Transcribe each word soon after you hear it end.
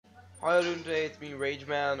How are you doing today? It's me, Rage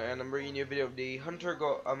Man, and I'm bringing you a video of the Hunter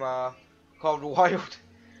called Wild.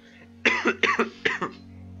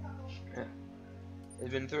 It's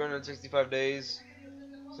been 365 days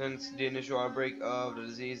since the initial outbreak of the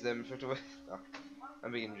disease that I'm infected with. Oh,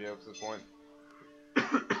 I'm making jokes at this point.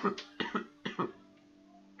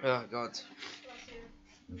 Oh, God.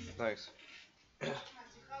 Thanks.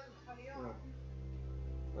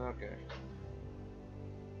 Okay.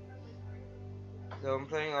 So I'm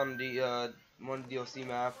playing on the one DLC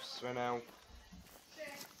maps right now,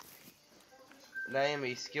 and I am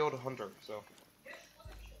a skilled hunter, so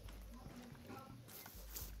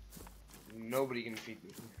nobody can defeat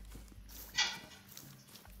me.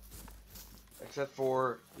 Except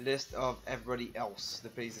for list of everybody else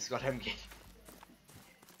that plays this goddamn game.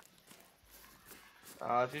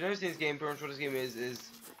 If you've never seen this game, pretty much what this game is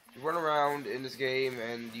you run around in this game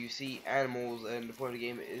and you see animals, and the point of the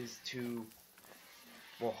game is to,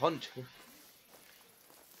 well, hunt.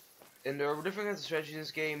 And there are different kinds of strategies in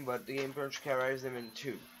this game, but the game pretty much categorizes them into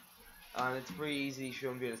two. And it's pretty easy to show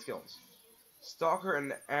them via the skills. Stalker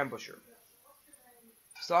and Ambusher.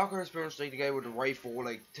 Stalker is pretty much like the guy with a rifle,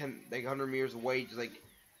 like 100 meters away, just like,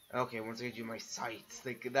 okay, once I get you in my sights,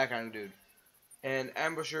 like that kind of dude. And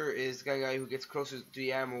Ambusher is the kind of guy who gets closer to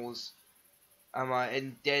the animals,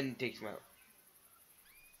 and then takes them out.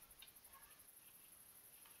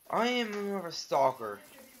 I am more of a stalker.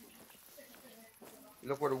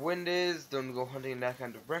 Look where the wind is, don't go hunting in that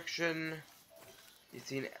kind of direction. You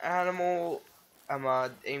see an animal,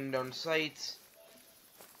 aim down sight,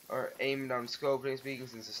 or aim down scope, speaking,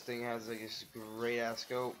 since this thing has like this great ass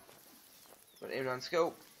scope. But aim down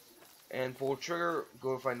scope, and pull trigger,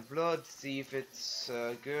 go find blood, see if it's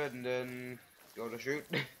good, and then go to shoot.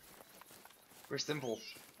 Very simple.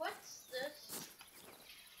 What's this?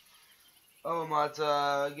 Oh, it's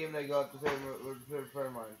a game that I got to play with a friend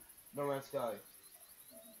of mine. No Man's Sky.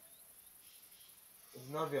 It's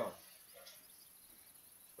not VR.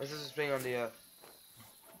 My sister's playing on the,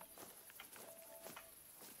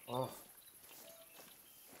 Oh. Oh,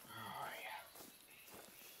 yeah.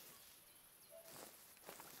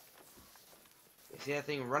 You see that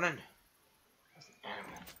thing running? That's an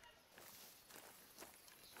animal.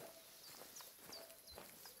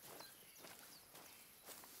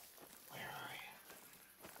 Where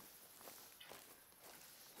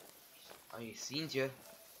are you? I seen you.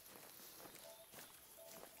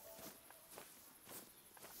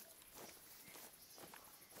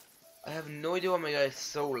 I have no idea why my guy is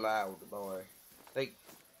so loud, by the way. Like,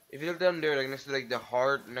 if you look down there, like next to like the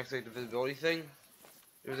heart, next to like the visibility thing,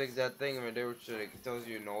 there's like that thing right there which like tells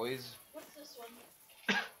you noise. What's this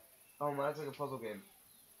one? Oh man, that's like a puzzle game.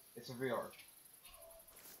 It's a VR.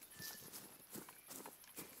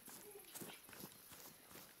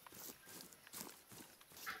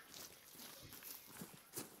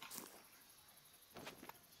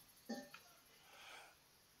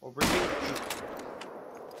 Well, bring me.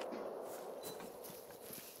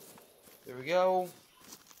 There we go.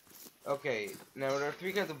 Okay, now there are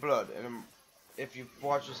three kinds of blood, and if you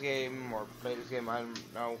watch this game or play this game, I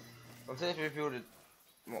don't know. I'm saying for people that,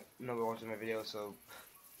 well, nobody watches my videos, so.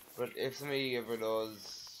 But if somebody ever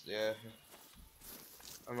does, yeah,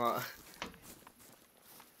 I'm not.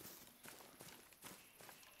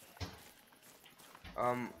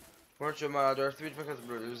 There are three different kinds of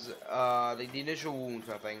blood. There's like the initial wound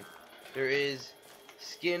kind of thing. There is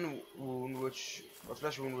skin wound, or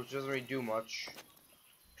flesh wound, which doesn't really do much.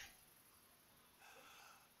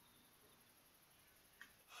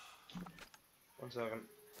 One second.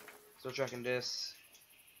 Still checking this.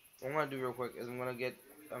 What I'm gonna do real quick is I'm gonna get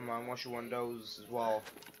I'm gonna shoot one of those as well.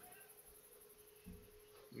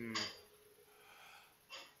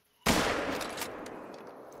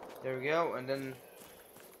 There we go, and then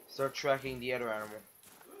start tracking the other animal.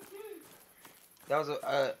 That was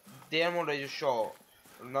the animal that I just shot.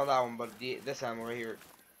 Not that one, but this animal right here.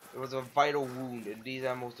 It was a vital wound, and these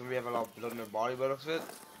animals don't really have a lot of blood in their body by the looks of it.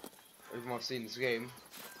 Everyone I've seen this game.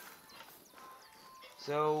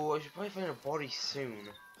 So I should probably find a body soon.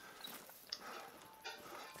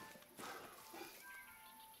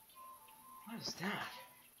 What is that?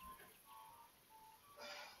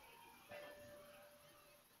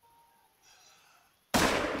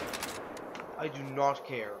 I do not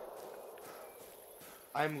care.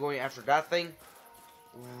 I'm going after that thing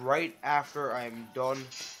right after I'm done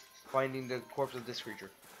finding the corpse of this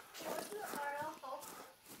creature.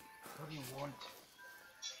 What do you want?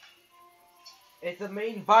 It's the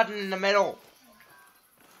main button in the middle.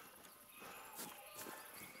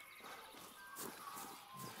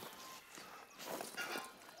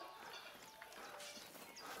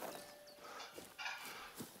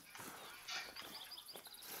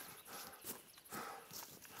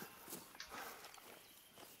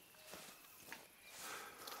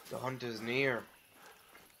 The hunt is near,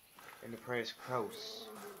 and the prey is close.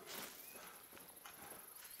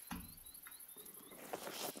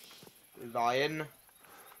 Lion.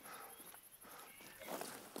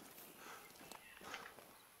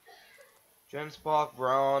 Gemspark,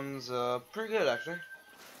 bronze, pretty good actually.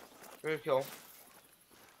 Pretty cool.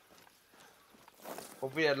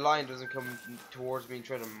 Hopefully that lion doesn't come towards me and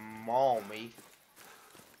try to maul me.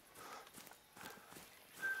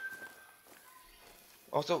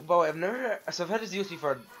 Also, but I've never, so I've had this DLC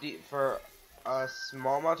for a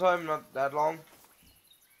small amount of time, not that long,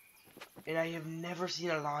 and I have never seen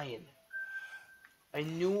a lion. I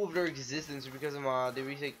knew of their existence because of the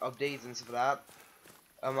recent updates and stuff like that.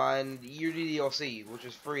 And yearly DLC, which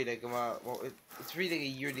is free, like well, it's free like a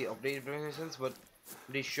yearly update, if that makes sense, but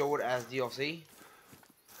they show it as DLC.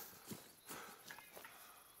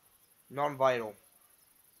 Non-vital.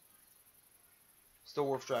 Still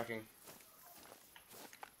worth tracking.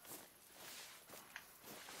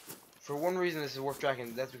 For one reason this is worth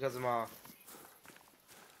tracking, that's because of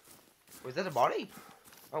was that a body?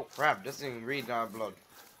 Oh crap, this thing read blood.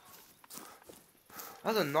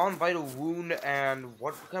 That's a non-vital wound and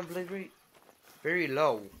what kind of blade rate? Very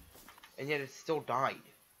low. And yet it still died.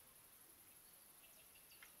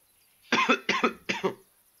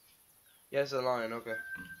 Yes, a lion, okay.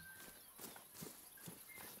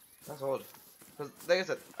 That's odd. Because, like I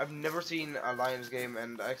said, I've never seen a Lions game,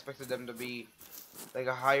 and I expected them to be, like,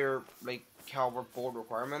 a higher, like, caliber board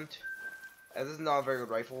requirement. This is not a very good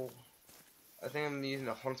rifle. I think I'm using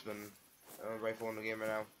a Huntsman rifle in the game right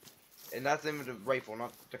now. And that's the name of the rifle,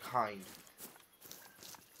 not the kind.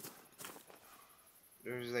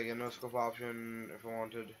 There's, like, a no-scope option if I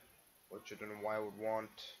wanted, which I don't know why I would want.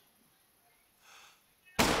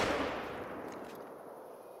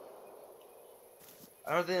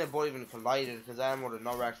 I don't think that boat even collided because that animal did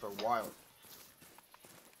not react for a while.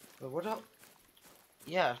 But what else?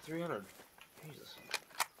 Yeah, 300. Jesus.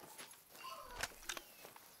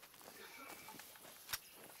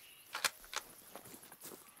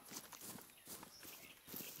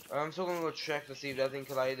 I'm still gonna go check to see if that thing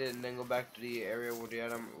collided and then go back to the area where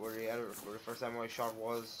where the first time I shot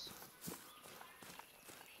was.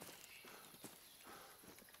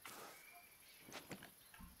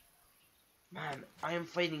 Man, I am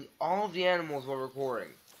fighting all of the animals while recording.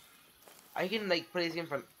 I can like play this game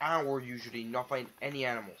for an hour usually, not find any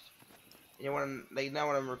animals. You know when I'm like now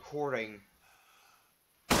when I'm recording,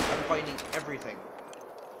 I'm fighting everything.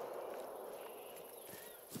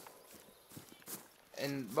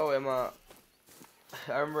 And by the way,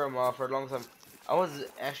 I remember for a long time, I was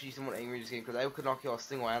actually somewhat angry in this game because I could not kill a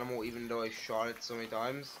single animal even though I shot it so many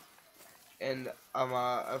times. And I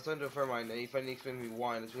was talking to a friend of mine and he finally explained to me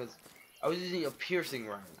why, and it's because I was using a piercing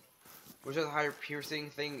round, which has a higher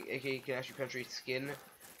piercing thing, aka can actually penetrate skin,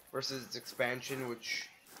 versus its expansion, which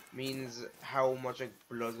means how much like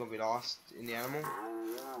blood's gonna be lost in the animal.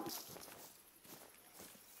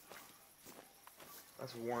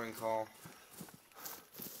 That's a warning call.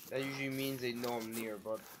 That usually means they know I'm near,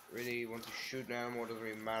 but really, once you shoot an animal, it doesn't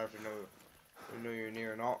really matter if you know you're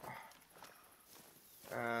near or not.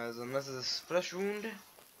 As unless it's a flesh wound,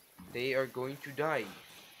 they are going to die.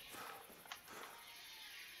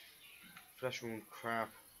 Flesh wound, crap.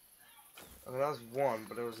 Okay, that was one,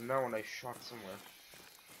 but there was another one I shot somewhere.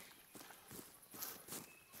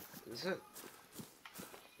 Is it?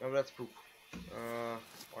 No, that's poop.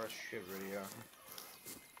 Or shit, really, yeah.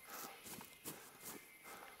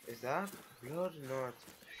 Is that blood? No, it's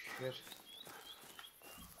shit.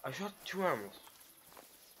 I shot two animals.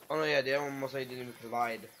 Oh no, yeah, the other one must I didn't even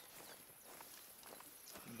collide.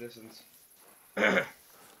 Distance. The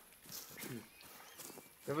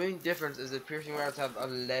main difference is that piercing rounds have a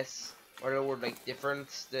less, or lower like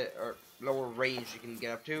difference, or lower range you can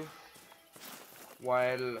get up to.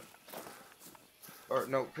 While, or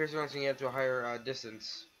no, piercing rounds can get up to a higher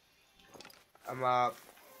distance.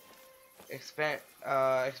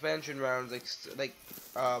 Expansion rounds like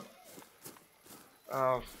what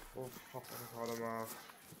the fuck do I call them?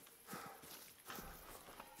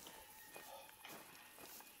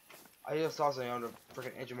 I just saw something on the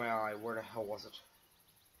freaking edge of my eye. Where the hell was it?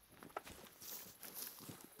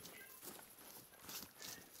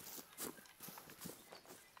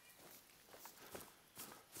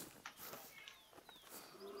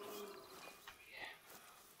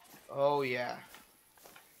 Oh yeah.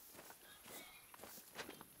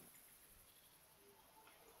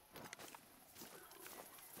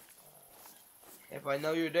 If I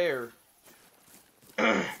know you're there.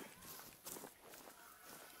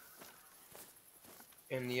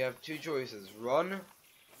 And you have two choices, run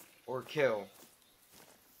or kill.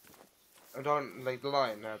 I don't like the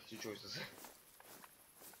lion. I have two choices.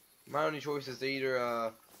 My only choice is to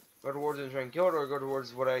either go towards it and try and kill it, or go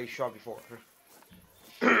towards what I shot before.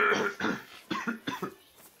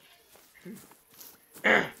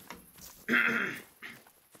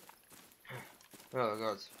 Oh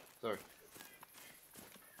god, sorry.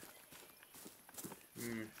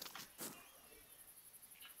 Hmm.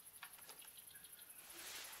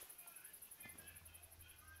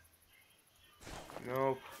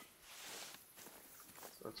 Nope.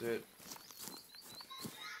 That's it.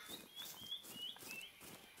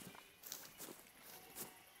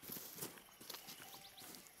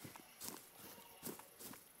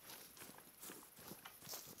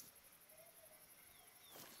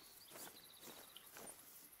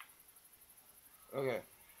 Okay.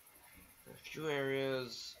 A few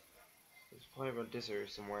areas. There's probably about this area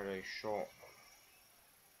somewhere that I shot.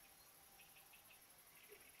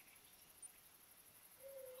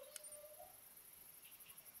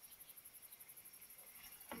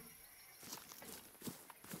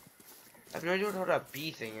 I have no idea what that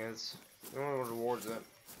bee thing is. I don't know what rewards it.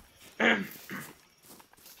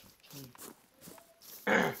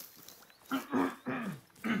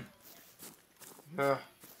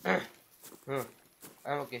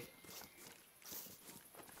 I'm okay.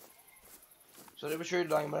 So they were sure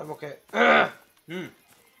dying, but I'm okay.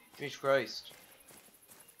 Jesus Christ.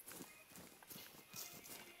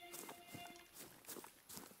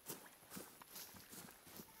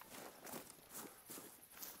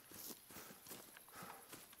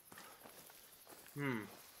 Where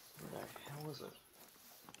the hell is it?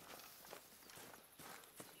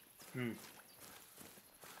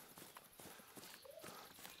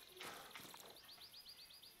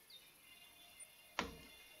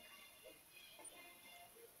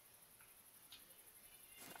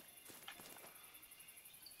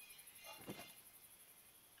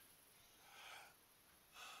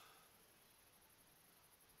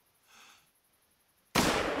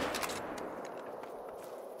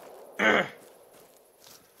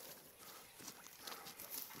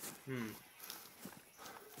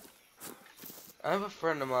 I have a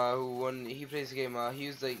friend of mine who, when he plays the game,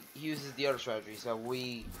 he uses the other strategy, so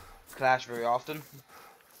we clash very often.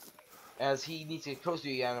 As he needs to get close to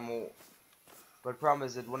the animal, but the problem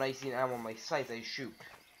is that when I see an animal in my sight, I shoot.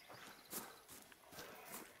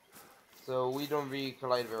 So we don't really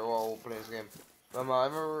collide very well playing this game. I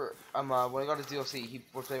remember when I got his DLC, he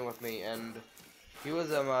was playing with me, and he was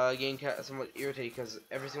getting somewhat irritated because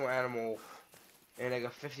every single animal in like a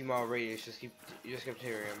 50-mile radius just kept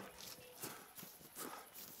hearing him.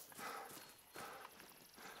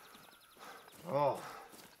 Oh,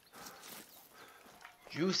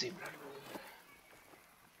 juicy.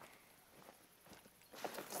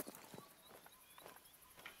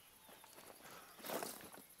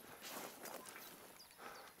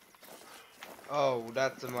 Oh,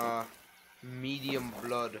 that's medium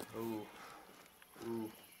blood. Ooh.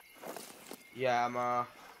 Yeah,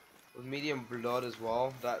 with medium blood as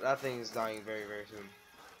well. That thing is dying very very soon.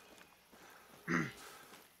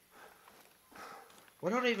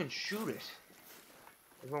 Why don't I even shoot it?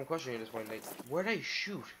 That's what I'm questioning at this point. Like, where'd I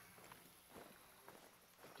shoot?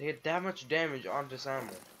 They get that much damage onto this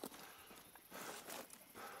animal.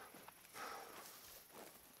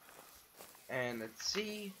 And let's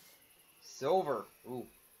see, silver. Ooh,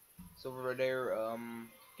 silver right there.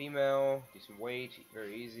 Female, decent weight,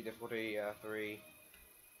 very easy difficulty. 3.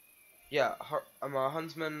 Yeah, I'm a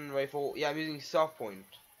huntsman rifle. Yeah, I'm using soft point.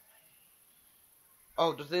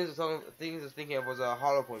 Oh, the things I was thinking of was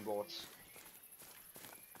hollow point bullets,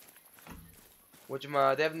 which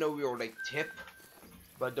they have no real like tip,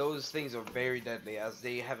 but those things are very deadly as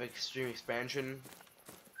they have extreme expansion.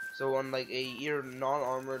 So on like a either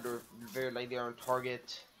non-armored or very likely on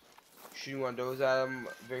target, shooting one of those at them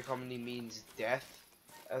very commonly means death,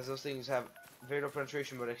 as those things have very low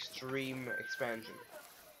penetration but extreme expansion.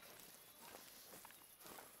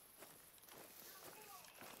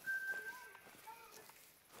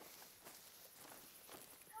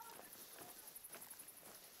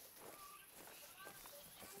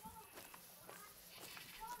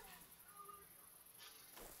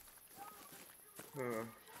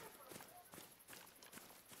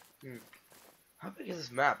 How big is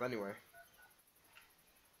this map anyway?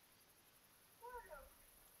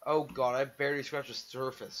 Oh god, I barely scratched the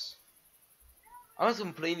surface. I was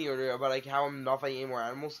complaining earlier about like how I'm not fighting any more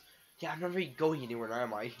animals. Yeah, I'm not really going anywhere now,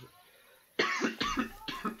 am I?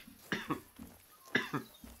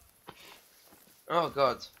 Oh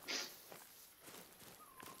god.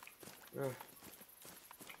 Ugh.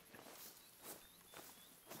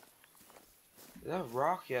 Is that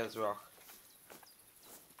rock? Yeah, it's rock.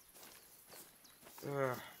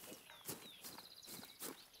 Ugh.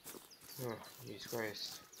 Oh, Jesus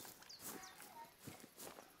Christ.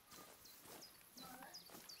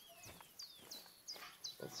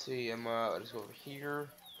 Let's see, let's go over here.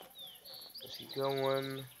 Let's keep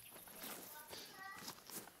going.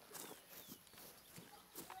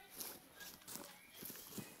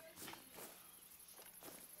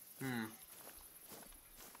 Hmm.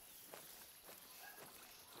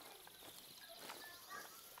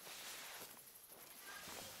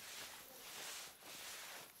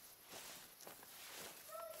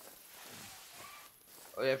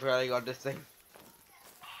 Oh yeah, I forgot I got this thing.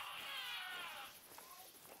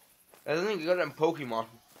 I don't think I got it in Pokemon.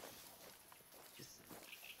 Just...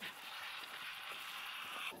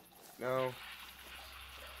 No.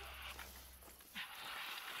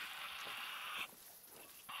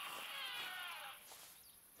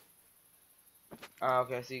 Ah,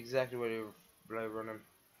 okay, I see exactly where you're running.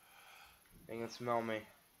 They can smell me.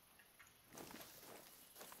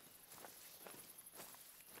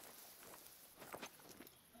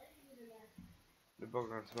 The bug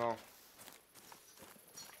can smell.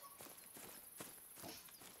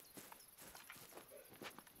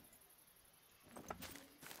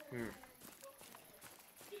 Hmm.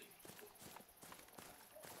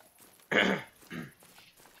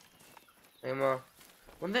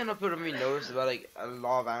 One thing that people don't really notice about like a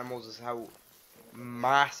lot of animals is how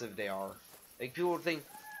massive they are. Like people would think,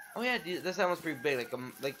 oh yeah, this animal's pretty big. Like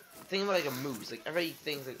think about like a moose. Like everybody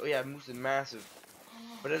thinks like, oh yeah, a moose is massive.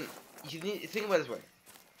 But then you need think about it this way.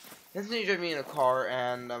 Let's say you drive me in a car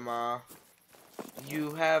and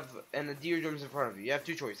you have and a deer jumps in front of you. You have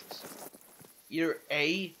two choices. Either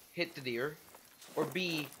A, hit the deer, or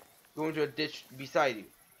B, go into a ditch beside you.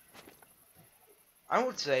 I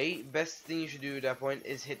would say best thing you should do at that point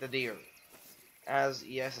is hit the deer. As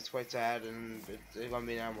yes, it's quite sad and it's gonna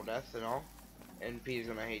be an animal death and all. And Peter's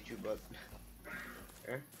gonna hate you, but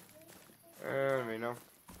eh? You know.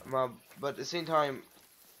 But at the same time,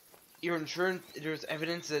 your insurance, there's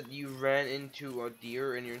evidence that you ran into a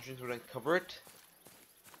deer and your insurance would cover it.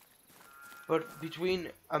 But between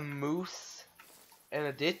a moose and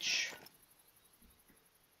a ditch,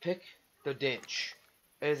 pick the ditch.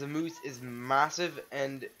 As a moose is massive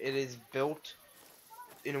and it is built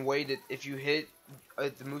in a way that if you hit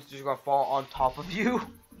the moose is gonna fall on top of you.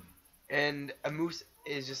 And a moose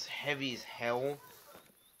is just heavy as hell.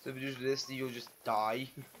 So if you do this, you'll just die.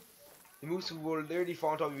 The moose will literally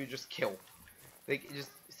fall on top of you and just kill. Like,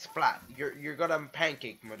 just splat. You're gonna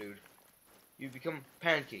pancake, my dude. You become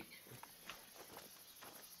pancake.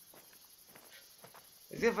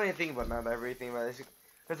 It's the funny thing about not everything about this.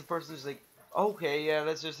 Because the person's like, okay, yeah,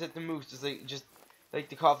 let's just hit the moose. Just like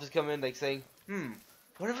the cops come in, like saying,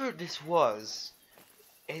 whatever this was,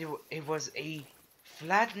 it was a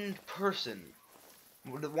flattened person.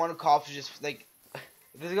 One cop is just like,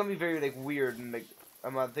 this is gonna be very like weird and like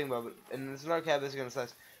I'm not thinking about it, and it's not a cat that's gonna suck.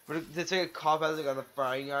 But it's like a cop has like on a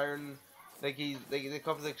frying iron, like the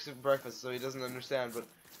cop is like super breakfast, so he doesn't understand. But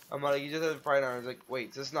I'm like, he just has a frying iron. It's like, wait,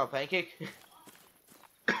 is this not pancake?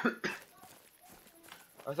 I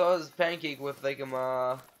thought it was pancake with like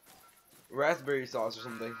raspberry sauce or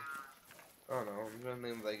something. I don't know. I'm trying to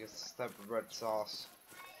think of like a type of bread sauce.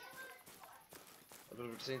 But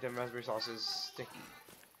at the same time, raspberry sauce is sticky.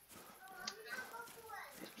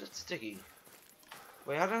 It's sticky.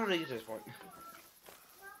 Wait, how did I get to this point?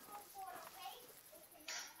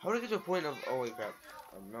 How did I get to a point of? Oh wait, crap.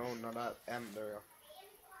 Oh, no, not that. M. There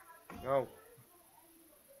we go. No.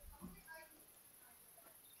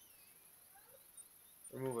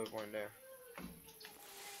 Remove a point there.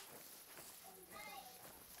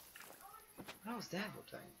 How was that whole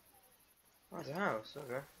thing? Oh, it's a house.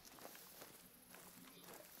 Okay.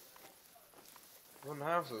 One of the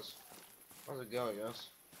houses. How's it go, I guess?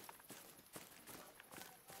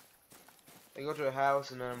 I go to a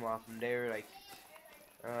house and then from there, like,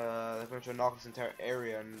 they're going to knock this entire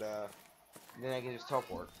area and then I can just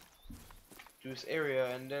teleport to this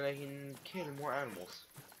area and then I can kill more animals.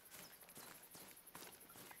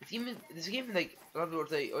 This game, like, a lot of people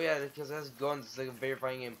say, oh yeah, because it has guns, it's like a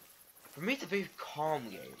verifying game. For me, it's a very calm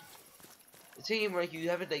game. It's a game where like, you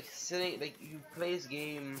have it like sitting, like you play this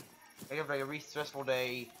game, like after like a really stressful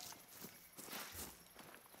day,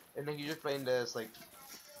 and then you're just playing this, like,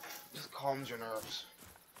 just calms your nerves.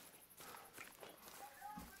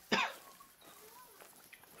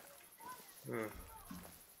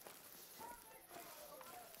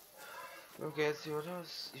 Okay, let's see what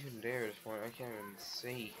else even there at this point. I can't even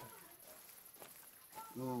see.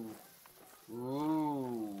 Ooh.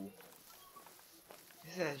 Ooh.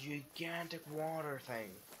 This is a gigantic water thing.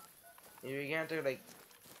 A gigantic, like,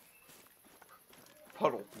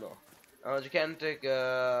 puddle. No. Gigantic,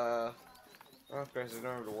 oh, Christ, I don't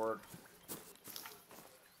know the word.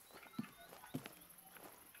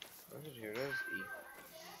 Here it is. E.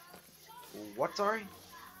 What, sorry?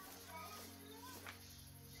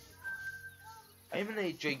 I'm in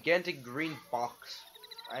a gigantic green box.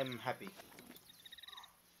 I'm happy.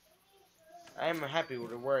 I'm happy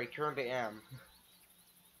with where I currently am.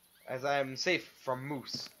 As I am safe from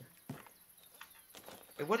moose.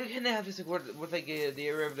 Like, what can they have this with like the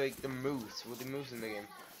area of like the moose, with the moose in the game?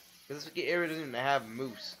 Because this area doesn't even have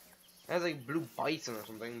moose. It has like blue bison or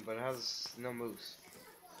something, but it has no moose.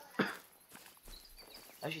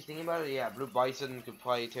 Actually, thinking about it, yeah, blue bison could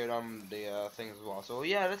probably tear down the things as well. So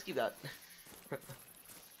yeah, let's keep that.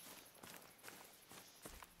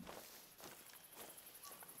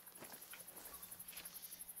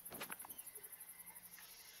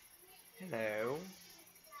 Hello.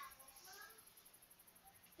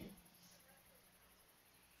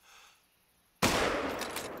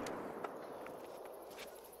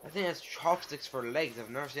 I think that's chopsticks for legs.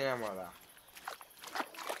 I've never seen anyone like that.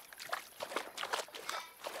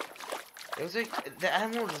 It was like the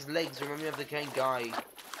animal's legs remind me of the kind of guy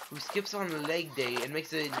who skips on leg day and makes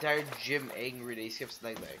the entire gym angry that he skips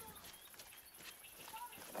leg day.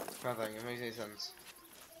 Nothing. It makes any sense.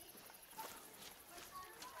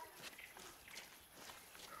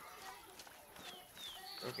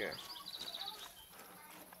 Okay.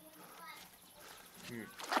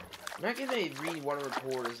 Not gonna really want to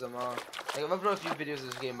record is like I've uploaded a few videos of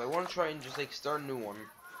this game, but I want to try and just like start a new one.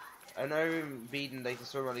 I know I haven't beaten like the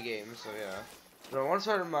story of the game, so yeah. But I want to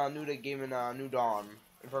start a new game in New Dawn,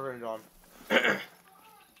 in Far Cry New Dawn.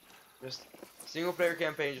 Just single player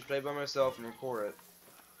campaign, just play by myself and record it.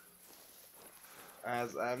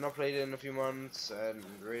 As I have not played it in a few months, and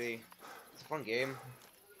really, it's a fun game.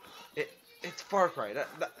 It's Far Cry.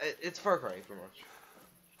 It's Far Cry pretty much.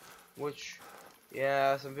 Which,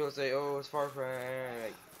 yeah, some people say, oh, it's Far Cry.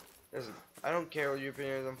 Like, listen, I don't care what your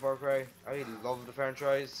opinion is on Far Cry. I love the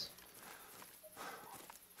franchise.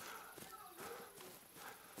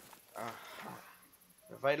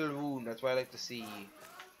 The vital wound. That's what I like to see.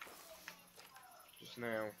 Just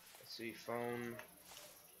now, let's see, phone.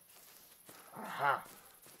 Aha.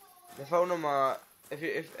 The phone.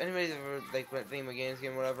 If anybody's ever like playing my games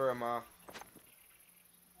game, whatever, I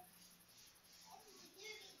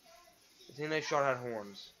think they shot had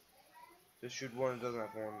horns. Just shoot one that doesn't have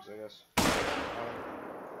horns, I guess.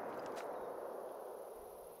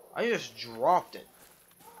 I just dropped it.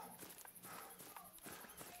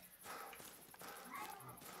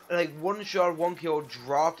 Like one shot, one kill,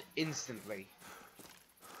 dropped instantly.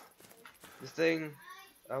 This thing,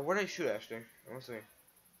 where did I shoot actually? Let's see.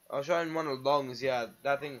 I was shot in one of the lungs. Yeah,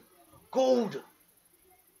 that thing. Gold.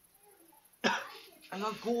 I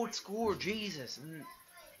got gold score. Jesus.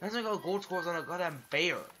 That's like I got gold scores on a goddamn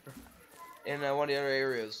bear. In one of the other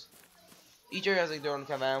areas. Each area has like their own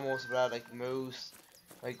kind of animals, but like moose,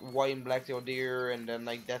 like white and black-tailed deer, and then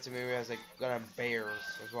like that same area has like goddamn bears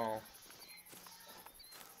as well.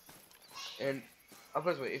 And I'll put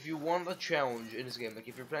it this way: if you want a challenge in this game, like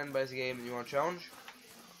if you're playing by this game and you want a challenge,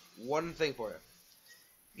 one thing for you: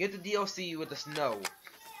 get the DLC with the snow,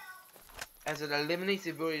 as it eliminates the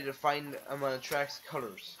ability to find tracks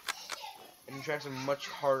colors, and the tracks are much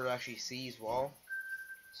harder to actually see as well.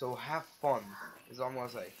 So have fun, is all I'm gonna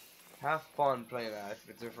say. Have fun playing that if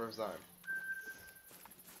it's your first time.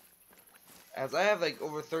 As I have like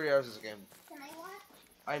over 30 hours of this game. Can I watch?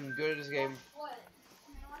 I'm good at this game. What?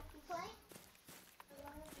 Can I watch you play? I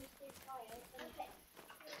want to just stay quiet. Okay.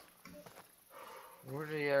 Where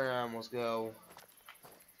did the other animals go?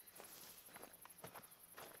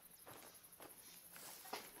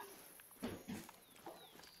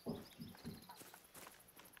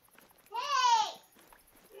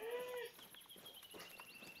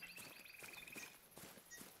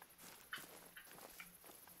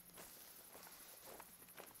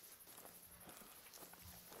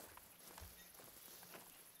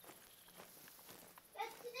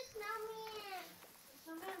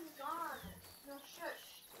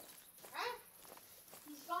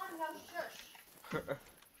 I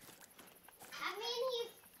mean,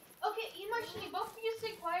 he's... Okay, you know, both of you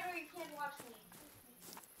stay quiet or you can't watch me.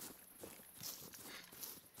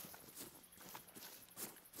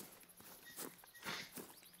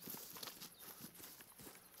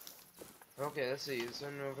 Okay, let's see. Is there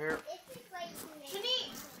anyone over here?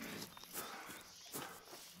 Shanice!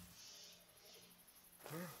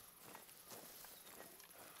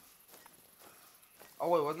 Oh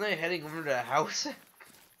wait, wasn't I heading over to the house?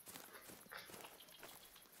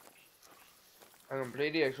 I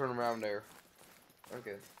completely turn around there.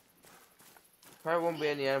 Okay. Probably won't be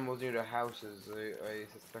any animals near the houses, I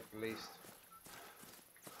suspect at least.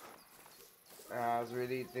 I was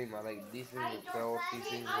really thinking about like these things were built, these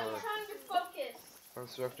things I'm were trying to focus.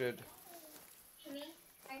 constructed. Shani,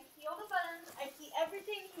 I see all the buttons. I see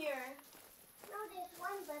everything here. No, there's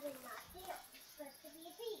one button not here. It's supposed to be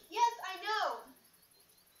a B. Yes, I know.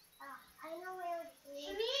 I know where it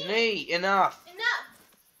is. Shani, enough! Enough!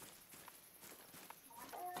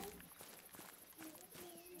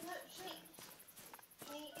 No,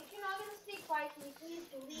 Shani, if you're not going to stay quiet, can you please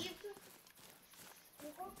leave? You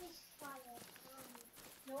won't be quiet.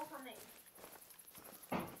 No coming.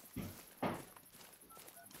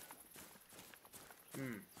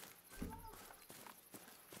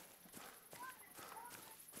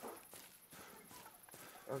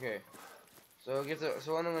 Okay. So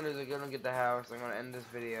so what I'm gonna do is I'm gonna get the house, I'm gonna end this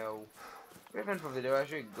video. Very eventful video, I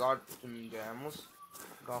actually got some gems.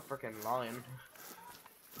 Got a freaking lion.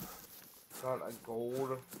 Got a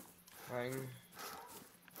gold thing.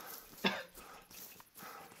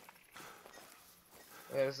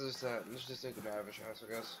 Yeah, this is let's just take the average house,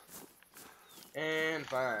 I guess. And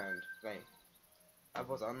find thing. That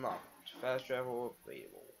was unlocked. Fast travel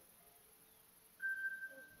available.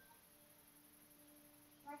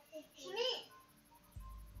 Shani!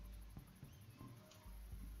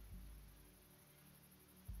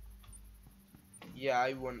 Yeah,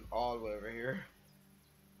 I went all the way over here.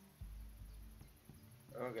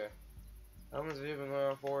 Okay. How long has the video been going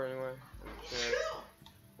on for anyway? Check.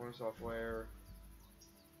 More software.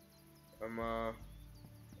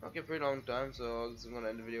 Okay, pretty long time, so I'm gonna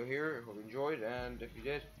end the video here. Hope you enjoyed, and if you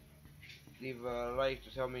did, leave a like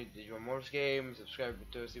to tell me did you want more of this game, subscribe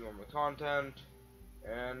to see more of my content,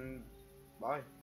 and bye.